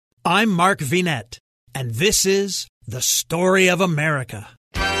I'm Mark Vinette, and this is The Story of America.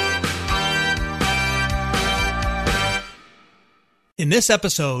 In this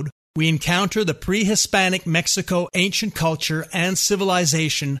episode, we encounter the pre-Hispanic Mexico ancient culture and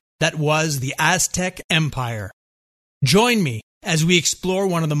civilization that was the Aztec Empire. Join me as we explore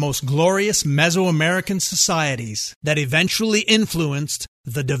one of the most glorious Mesoamerican societies that eventually influenced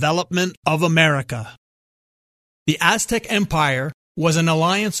the development of America. The Aztec Empire was an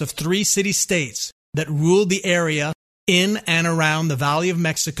alliance of 3 city-states that ruled the area in and around the Valley of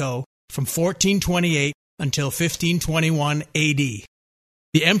Mexico from 1428 until 1521 AD.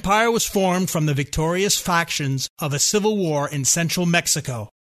 The empire was formed from the victorious factions of a civil war in central Mexico.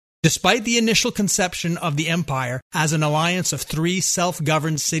 Despite the initial conception of the empire as an alliance of 3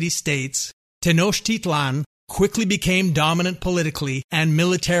 self-governed city-states, Tenochtitlan quickly became dominant politically and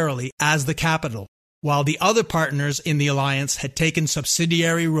militarily as the capital, while the other partners in the alliance had taken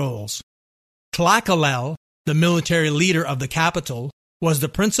subsidiary roles. Tlacaelel, the military leader of the capital, was the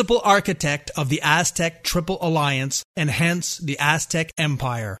principal architect of the Aztec Triple Alliance and hence the Aztec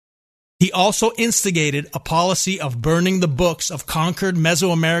Empire. He also instigated a policy of burning the books of conquered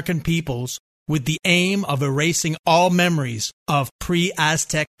Mesoamerican peoples with the aim of erasing all memories of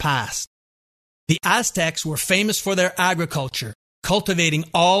pre-Aztec past. The Aztecs were famous for their agriculture, cultivating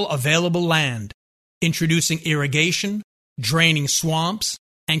all available land, introducing irrigation, draining swamps,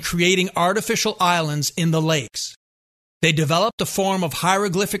 and creating artificial islands in the lakes. They developed a form of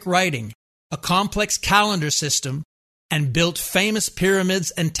hieroglyphic writing, a complex calendar system, and built famous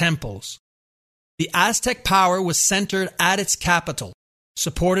pyramids and temples. The Aztec power was centered at its capital,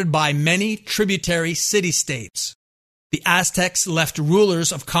 supported by many tributary city-states. The Aztecs left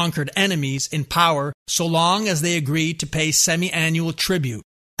rulers of conquered enemies in power so long as they agreed to pay semi-annual tribute,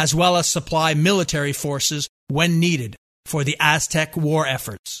 as well as supply military forces when needed for the Aztec war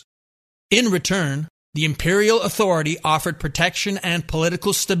efforts. In return, the imperial authority offered protection and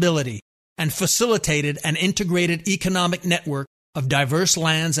political stability and facilitated an integrated economic network of diverse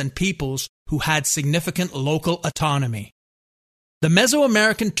lands and peoples who had significant local autonomy. The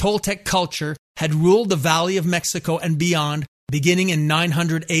Mesoamerican Toltec culture had ruled the Valley of Mexico and beyond beginning in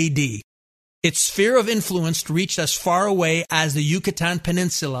 900 AD. Its sphere of influence reached as far away as the Yucatan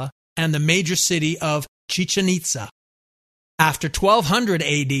Peninsula and the major city of Chichen Itza. After 1200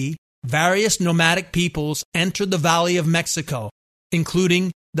 AD, various nomadic peoples entered the Valley of Mexico,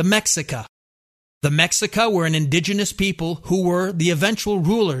 including the Mexica. The Mexica were an indigenous people who were the eventual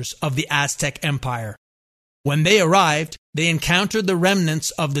rulers of the Aztec Empire. When they arrived, they encountered the remnants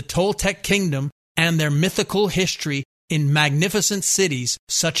of the Toltec kingdom and their mythical history in magnificent cities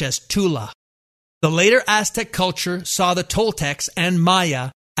such as Tula. The later Aztec culture saw the Toltecs and Maya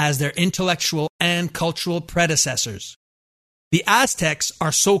as their intellectual and cultural predecessors. The Aztecs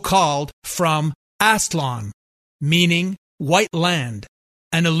are so called from Aztlan, meaning white land,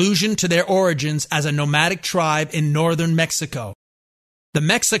 an allusion to their origins as a nomadic tribe in northern Mexico. The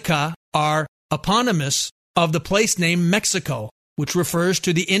Mexica are eponymous of the place name Mexico, which refers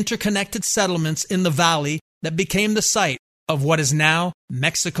to the interconnected settlements in the valley that became the site of what is now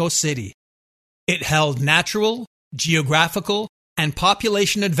Mexico City. It held natural, geographical, and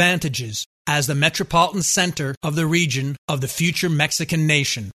population advantages as the metropolitan center of the region of the future Mexican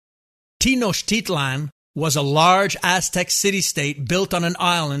nation. Tenochtitlan was a large Aztec city-state built on an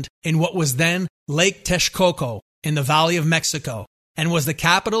island in what was then Lake Texcoco in the Valley of Mexico, and was the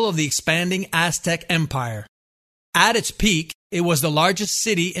capital of the expanding Aztec Empire. At its peak, it was the largest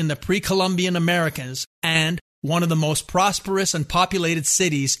city in the pre-Columbian Americas and one of the most prosperous and populated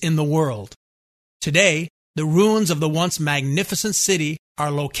cities in the world. Today, the ruins of the once magnificent city are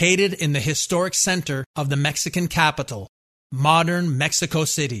located in the historic center of the Mexican capital, modern Mexico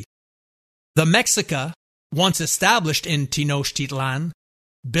City. The Mexica, once established in Tenochtitlan,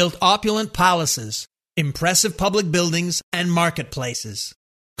 built opulent palaces, impressive public buildings, and marketplaces.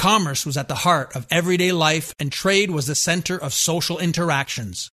 Commerce was at the heart of everyday life, and trade was the center of social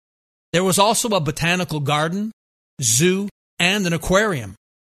interactions. There was also a botanical garden, zoo, and an aquarium.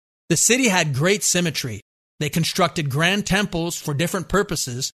 The city had great symmetry. They constructed grand temples for different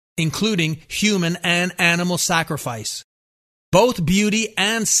purposes, including human and animal sacrifice. Both beauty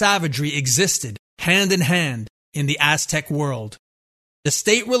and savagery existed hand in hand in the Aztec world. The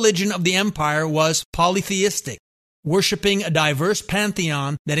state religion of the empire was polytheistic, worshipping a diverse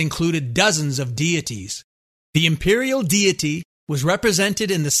pantheon that included dozens of deities. The imperial deity was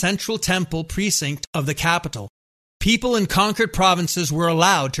represented in the central temple precinct of the capital. People in conquered provinces were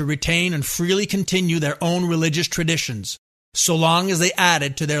allowed to retain and freely continue their own religious traditions, so long as they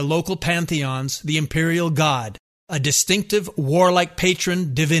added to their local pantheons the imperial god, a distinctive warlike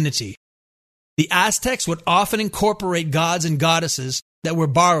patron divinity. The Aztecs would often incorporate gods and goddesses that were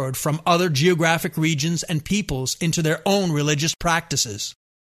borrowed from other geographic regions and peoples into their own religious practices.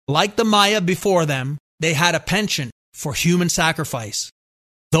 Like the Maya before them, they had a penchant for human sacrifice.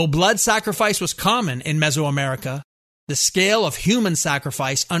 Though blood sacrifice was common in Mesoamerica, the scale of human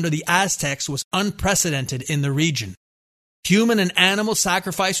sacrifice under the Aztecs was unprecedented in the region. Human and animal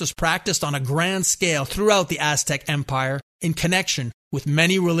sacrifice was practiced on a grand scale throughout the Aztec Empire in connection with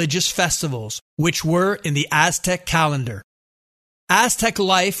many religious festivals, which were in the Aztec calendar. Aztec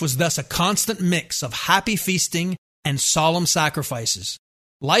life was thus a constant mix of happy feasting and solemn sacrifices.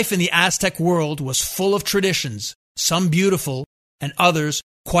 Life in the Aztec world was full of traditions, some beautiful and others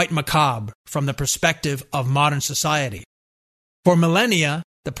quite macabre from the perspective of modern society. For millennia,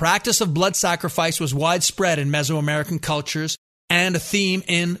 the practice of blood sacrifice was widespread in Mesoamerican cultures and a theme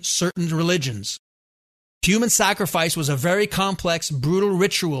in certain religions. Human sacrifice was a very complex, brutal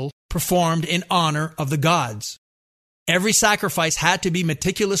ritual performed in honor of the gods. Every sacrifice had to be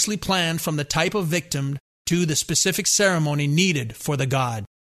meticulously planned from the type of victim to the specific ceremony needed for the god.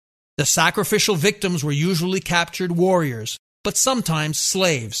 The sacrificial victims were usually captured warriors, but sometimes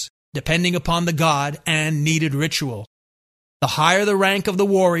slaves, depending upon the god and needed ritual. The higher the rank of the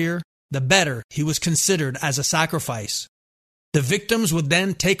warrior, the better he was considered as a sacrifice. The victims would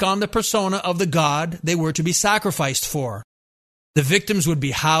then take on the persona of the god they were to be sacrificed for. The victims would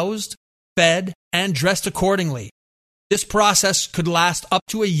be housed, fed, and dressed accordingly. This process could last up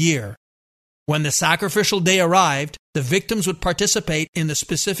to a year. When the sacrificial day arrived, the victims would participate in the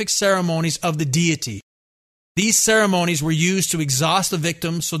specific ceremonies of the deity. These ceremonies were used to exhaust the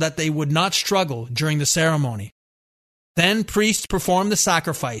victims so that they would not struggle during the ceremony. Then priests performed the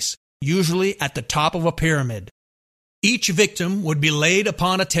sacrifice, usually at the top of a pyramid. Each victim would be laid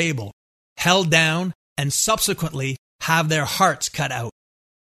upon a table, held down, and subsequently have their hearts cut out.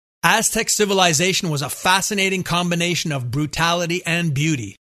 Aztec civilization was a fascinating combination of brutality and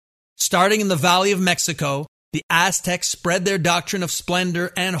beauty. Starting in the Valley of Mexico, the Aztecs spread their doctrine of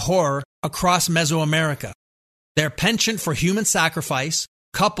splendor and horror across Mesoamerica. Their penchant for human sacrifice,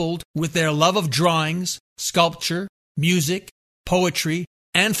 coupled with their love of drawings, sculpture, music, poetry,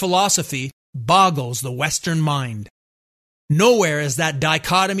 and philosophy, boggles the Western mind. Nowhere is that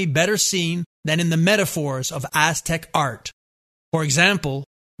dichotomy better seen than in the metaphors of Aztec art. For example,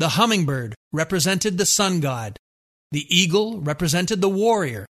 the hummingbird represented the sun god, the eagle represented the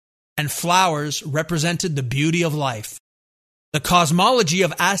warrior, and flowers represented the beauty of life. The cosmology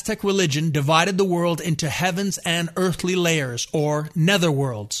of Aztec religion divided the world into heavens and earthly layers, or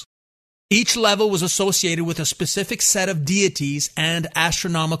netherworlds. Each level was associated with a specific set of deities and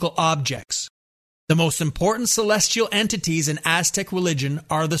astronomical objects. The most important celestial entities in Aztec religion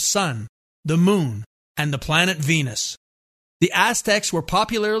are the sun, the moon, and the planet Venus. The Aztecs were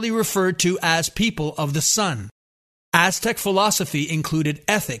popularly referred to as people of the sun. Aztec philosophy included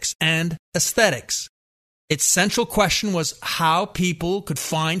ethics and aesthetics. Its central question was how people could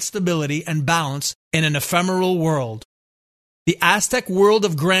find stability and balance in an ephemeral world. The Aztec world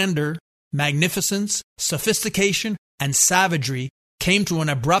of grandeur, magnificence, sophistication, and savagery came to an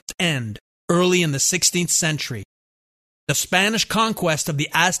abrupt end early in the 16th century. The Spanish conquest of the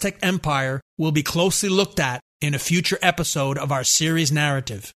Aztec Empire will be closely looked at in a future episode of our series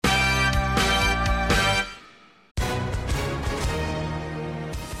narrative.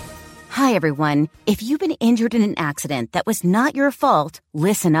 Hi, everyone. If you've been injured in an accident that was not your fault,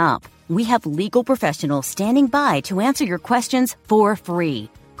 listen up. We have legal professionals standing by to answer your questions for free.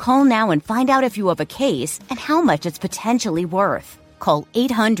 Call now and find out if you have a case and how much it's potentially worth. Call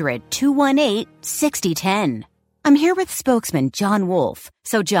 800-218-6010. I'm here with spokesman John Wolf.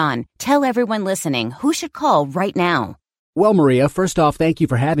 So, John, tell everyone listening who should call right now. Well, Maria, first off, thank you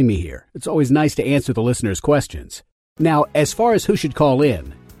for having me here. It's always nice to answer the listeners' questions. Now, as far as who should call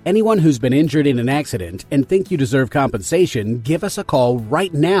in, anyone who's been injured in an accident and think you deserve compensation, give us a call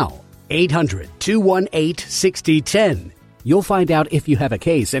right now. 800-218-6010. You'll find out if you have a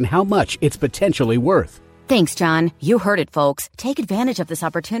case and how much it's potentially worth. Thanks, John. You heard it, folks. Take advantage of this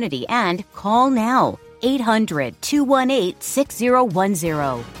opportunity and call now.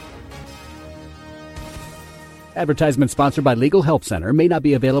 800-218-6010. Advertisement sponsored by Legal Help Center. May not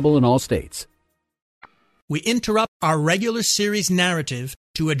be available in all states. We interrupt our regular series narrative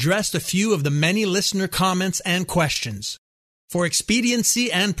to address a few of the many listener comments and questions. For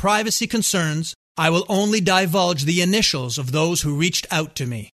expediency and privacy concerns, I will only divulge the initials of those who reached out to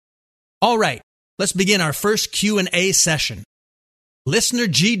me. All right, let's begin our first Q&A session. Listener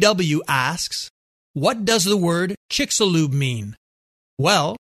GW asks, what does the word Chicxulub mean?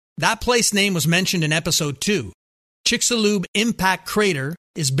 Well, that place name was mentioned in episode 2. Chicxulub impact crater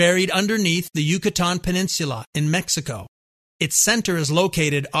is buried underneath the Yucatan Peninsula in Mexico. Its center is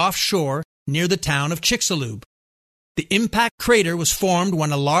located offshore near the town of Chicxulub. The impact crater was formed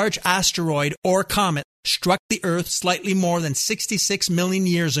when a large asteroid or comet struck the Earth slightly more than 66 million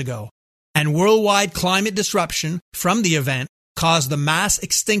years ago, and worldwide climate disruption from the event caused the mass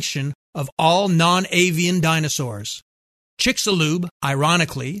extinction of all non-avian dinosaurs. Chicxulub,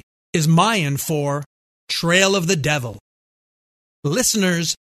 ironically, is Mayan for Trail of the Devil.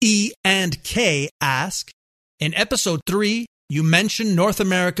 Listeners E and K ask, in episode 3, you mentioned North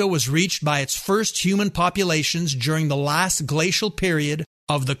America was reached by its first human populations during the last glacial period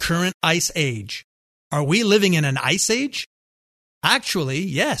of the current ice age. Are we living in an ice age? Actually,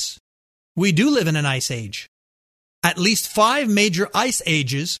 yes. We do live in an ice age. At least 5 major ice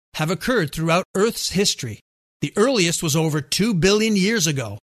ages have occurred throughout Earth's history. The earliest was over 2 billion years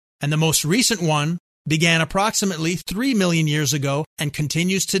ago, and the most recent one began approximately 3 million years ago and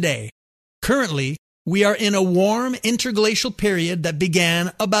continues today. Currently, we are in a warm interglacial period that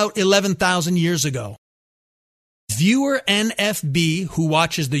began about 11,000 years ago. Viewer NFB, who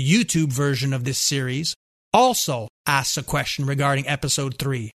watches the YouTube version of this series, also asks a question regarding episode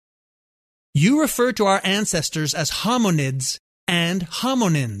 3. You refer to our ancestors as hominids and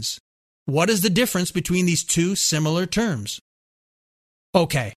hominins. What is the difference between these two similar terms?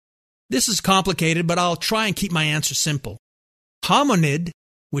 Okay, this is complicated, but I'll try and keep my answer simple. Hominid,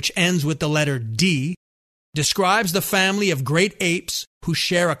 which ends with the letter D, describes the family of great apes who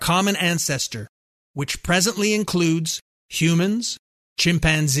share a common ancestor, which presently includes humans,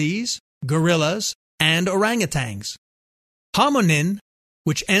 chimpanzees, gorillas, and orangutans. Hominin,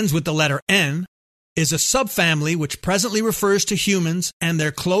 which ends with the letter N, is a subfamily which presently refers to humans and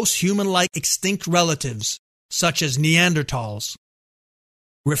their close human-like extinct relatives, such as Neanderthals.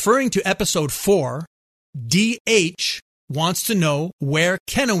 Referring to episode 4, DH wants to know where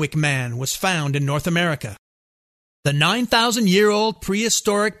Kennewick Man was found in North America. The 9,000-year-old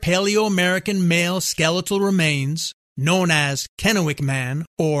prehistoric Paleo-American male skeletal remains, known as Kennewick Man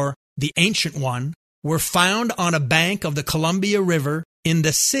or the Ancient One, were found on a bank of the Columbia River in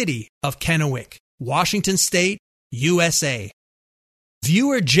the city of Kennewick, Washington State, USA.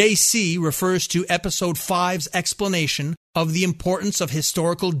 Viewer JC refers to episode 5's explanation of the importance of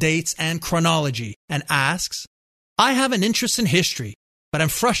historical dates and chronology and asks, I have an interest in history, but I'm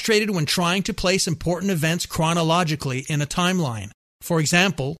frustrated when trying to place important events chronologically in a timeline. For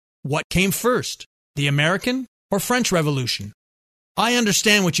example, what came first, the American or French Revolution? I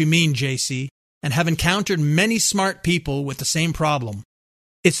understand what you mean, JC, and have encountered many smart people with the same problem.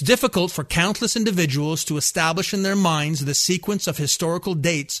 It's difficult for countless individuals to establish in their minds the sequence of historical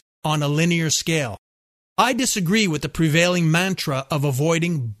dates on a linear scale. I disagree with the prevailing mantra of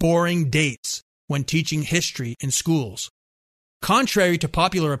avoiding boring dates when teaching history in schools. Contrary to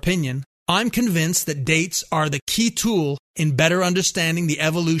popular opinion, I'm convinced that dates are the key tool in better understanding the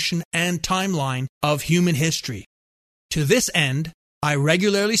evolution and timeline of human history. To this end, I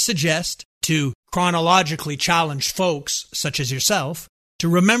regularly suggest to chronologically challenged folks, such as yourself, to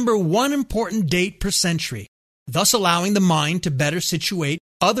remember one important date per century, thus allowing the mind to better situate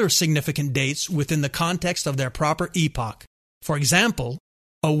other significant dates within the context of their proper epoch. For example,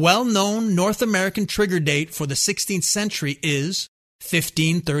 a well-known North American trigger date for the 16th century is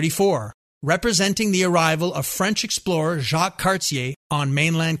 1534, representing the arrival of French explorer Jacques Cartier on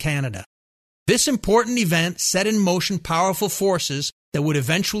mainland Canada. This important event set in motion powerful forces that would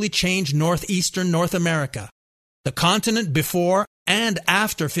eventually change northeastern North America. The continent before and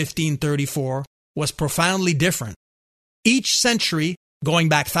after 1534 was profoundly different. Each century, going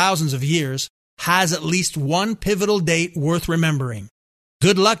back thousands of years, has at least one pivotal date worth remembering.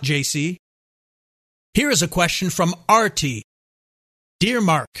 Good luck, JC. Here is a question from RT. Dear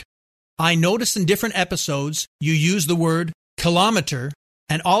Mark, I noticed in different episodes you use the word kilometer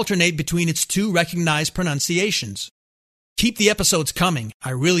and alternate between its two recognized pronunciations. Keep the episodes coming. I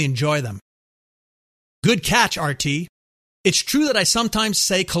really enjoy them. Good catch, RT. It's true that I sometimes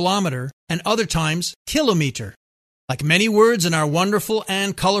say kilometer and other times kilometer. Like many words in our wonderful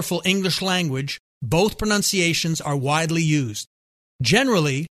and colorful English language, both pronunciations are widely used.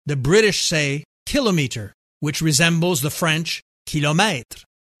 Generally, the British say kilometer, which resembles the French kilomètre.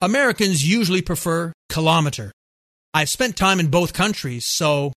 Americans usually prefer kilometer. I've spent time in both countries,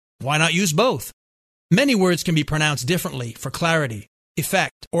 so why not use both? Many words can be pronounced differently for clarity,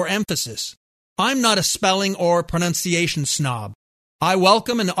 effect, or emphasis. I'm not a spelling or pronunciation snob. I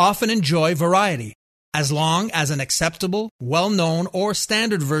welcome and often enjoy variety, as long as an acceptable, well-known, or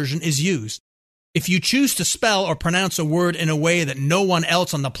standard version is used. If you choose to spell or pronounce a word in a way that no one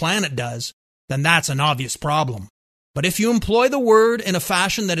else on the planet does, then that's an obvious problem. But if you employ the word in a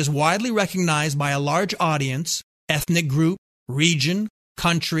fashion that is widely recognized by a large audience, ethnic group, region,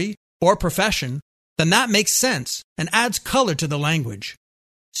 country, or profession, then that makes sense and adds color to the language.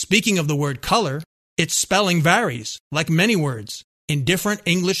 Speaking of the word color, its spelling varies, like many words, in different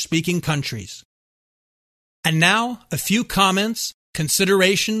English-speaking countries. And now, a few comments,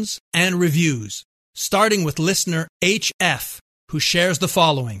 considerations, and reviews, starting with listener HF, who shares the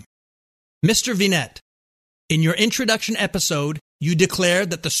following. Mr. Vinette, in your introduction episode, you declared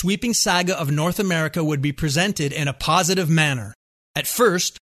that the sweeping saga of North America would be presented in a positive manner. At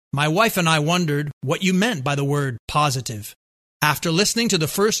first, my wife and I wondered what you meant by the word positive. After listening to the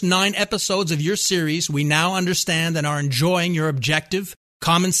first 9 episodes of your series, we now understand and are enjoying your objective,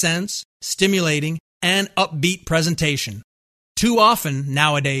 common sense, stimulating, and upbeat presentation. Too often,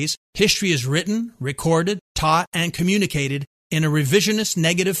 nowadays, history is written, recorded, taught, and communicated in a revisionist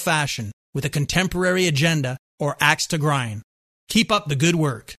negative fashion with a contemporary agenda or axe to grind. Keep up the good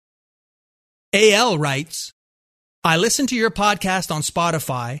work. AL writes, I listen to your podcast on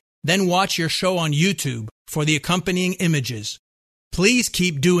Spotify, then watch your show on YouTube for the accompanying images. Please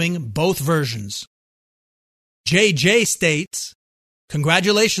keep doing both versions. JJ states,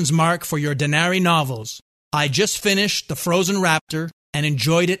 congratulations, Mark, for your Denari novels. I just finished The Frozen Raptor and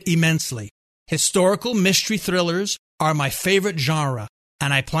enjoyed it immensely. Historical mystery thrillers are my favorite genre,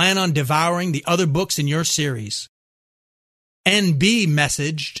 and I plan on devouring the other books in your series. NB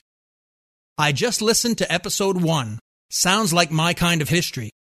messaged, I just listened to episode 1. Sounds like my kind of history.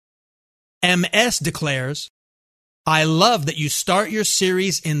 MS declares, I love that you start your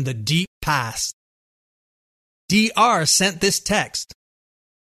series in the deep past. DR sent this text.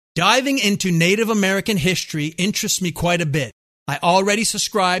 Diving into Native American history interests me quite a bit. I already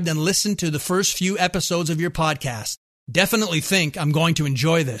subscribed and listened to the first few episodes of your podcast. Definitely think I'm going to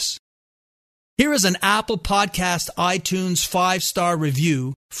enjoy this. Here is an Apple Podcast iTunes 5-star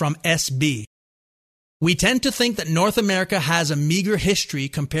review from SB. We tend to think that North America has a meager history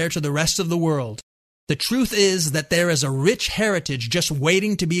compared to the rest of the world. The truth is that there is a rich heritage just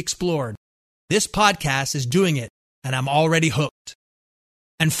waiting to be explored. This podcast is doing it, and I'm already hooked.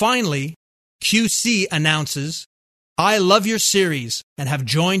 And finally, QC announces, I love your series and have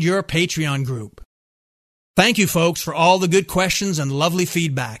joined your Patreon group. Thank you, folks, for all the good questions and lovely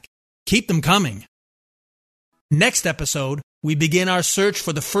feedback. Keep them coming. Next episode, we begin our search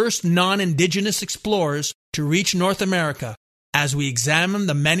for the first non-indigenous explorers to reach North America as we examine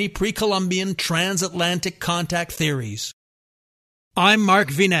the many pre-Columbian transatlantic contact theories. I'm Mark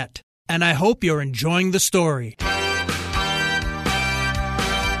Vinette, and I hope you're enjoying the story.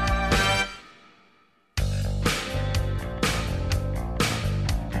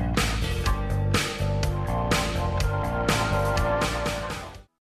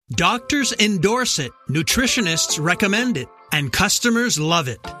 Doctors endorse it, nutritionists recommend it, and customers love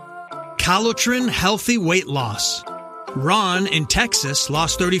it. Calotrin Healthy Weight Loss. Ron in Texas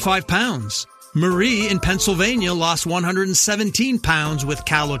lost 35 pounds. Marie in Pennsylvania lost 117 pounds with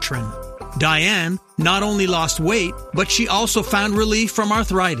Calotrin. Diane not only lost weight, but she also found relief from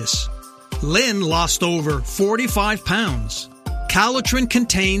arthritis. Lynn lost over 45 pounds. Calotrin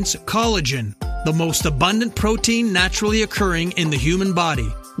contains collagen, the most abundant protein naturally occurring in the human body,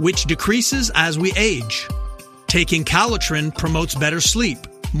 which decreases as we age. Taking Calotrin promotes better sleep,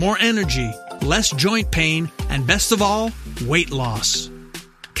 more energy, less joint pain, and best of all, weight loss.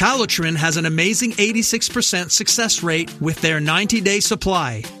 Calotrin has an amazing 86% success rate with their 90-day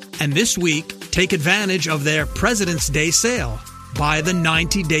supply. And this week, take advantage of their President's Day sale. Buy the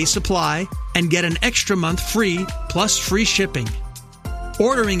 90-day supply and get an extra month free plus free shipping.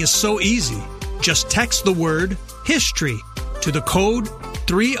 Ordering is so easy. Just text the word HISTORY to the code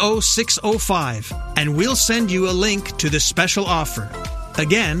 30605 and we'll send you a link to this special offer.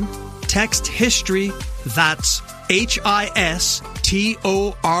 Again, text HISTORY, that's HISTORY,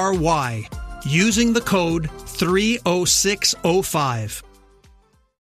 using the code 30605.